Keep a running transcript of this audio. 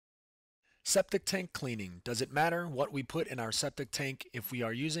Septic tank cleaning. Does it matter what we put in our septic tank if we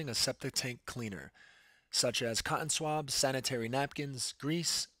are using a septic tank cleaner, such as cotton swabs, sanitary napkins,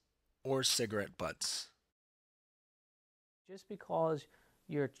 grease, or cigarette butts? Just because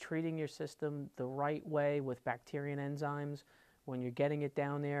you're treating your system the right way with bacteria and enzymes, when you're getting it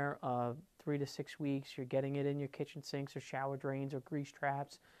down there 3 to 6 weeks, you're getting it in your kitchen sinks or shower drains or grease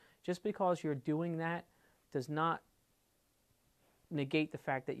traps, just because you're doing that does not negate the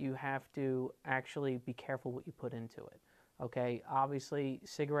fact that you have to actually be careful what you put into it. Okay, obviously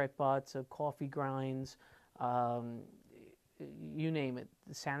cigarette butts, coffee grinds, um, you name it,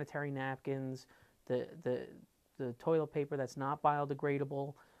 the sanitary napkins, the toilet paper that's not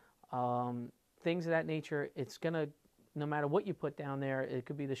biodegradable, things of that nature. It's gonna, no matter what you put down there, it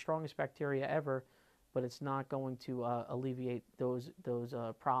could be the strongest bacteria ever, but it's not going to alleviate those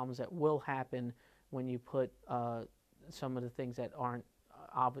problems that will happen when you put some of the things that aren't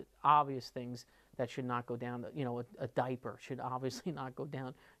obvious things that should not go down. You know, a diaper should obviously not go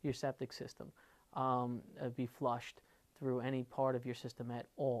down your septic system, be flushed through any part of your system at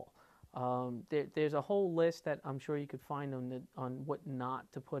all. There's a whole list that I'm sure you could find on what not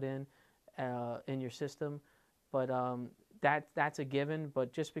to put in your system, but that's a given.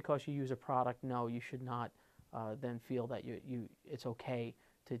 But just because you use a product, no, you should not then feel that it's okay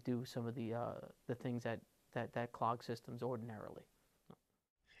to do some of the things that clog systems ordinarily.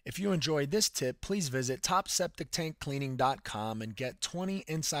 If you enjoyed this tip, please visit topseptictankcleaning.com and get 20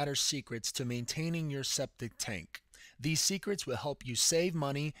 insider secrets to maintaining your septic tank. These secrets will help you save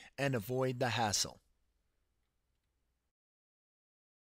money and avoid the hassle.